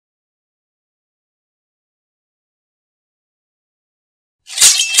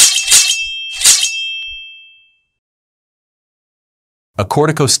A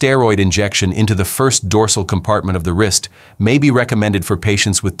corticosteroid injection into the first dorsal compartment of the wrist may be recommended for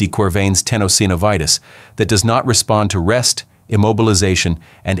patients with Quervain's Tenosynovitis that does not respond to rest, immobilization,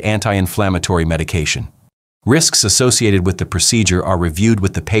 and anti-inflammatory medication. Risks associated with the procedure are reviewed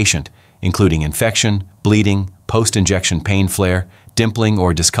with the patient, including infection, bleeding, post-injection pain flare, dimpling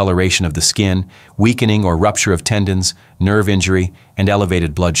or discoloration of the skin, weakening or rupture of tendons, nerve injury, and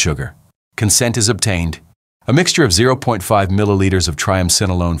elevated blood sugar. Consent is obtained. A mixture of 0.5 milliliters of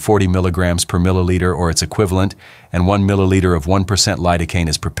triamcinolone 40 milligrams per milliliter or its equivalent and 1 milliliter of 1% lidocaine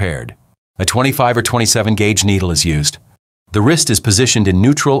is prepared. A 25 or 27 gauge needle is used. The wrist is positioned in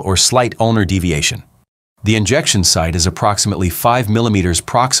neutral or slight ulnar deviation. The injection site is approximately 5 millimeters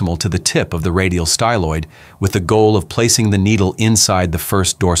proximal to the tip of the radial styloid with the goal of placing the needle inside the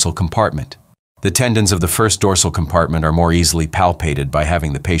first dorsal compartment. The tendons of the first dorsal compartment are more easily palpated by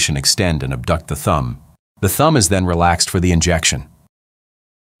having the patient extend and abduct the thumb. The thumb is then relaxed for the injection.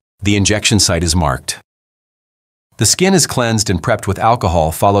 The injection site is marked. The skin is cleansed and prepped with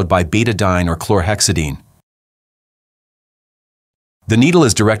alcohol followed by betadine or chlorhexidine. The needle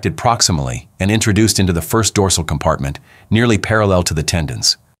is directed proximally and introduced into the first dorsal compartment, nearly parallel to the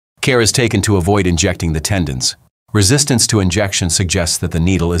tendons. Care is taken to avoid injecting the tendons. Resistance to injection suggests that the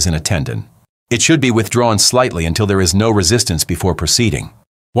needle is in a tendon. It should be withdrawn slightly until there is no resistance before proceeding.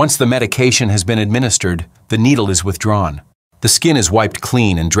 Once the medication has been administered, the needle is withdrawn. The skin is wiped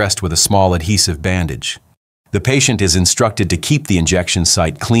clean and dressed with a small adhesive bandage. The patient is instructed to keep the injection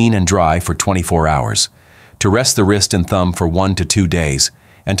site clean and dry for 24 hours, to rest the wrist and thumb for 1 to 2 days,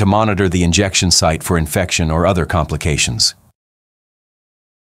 and to monitor the injection site for infection or other complications.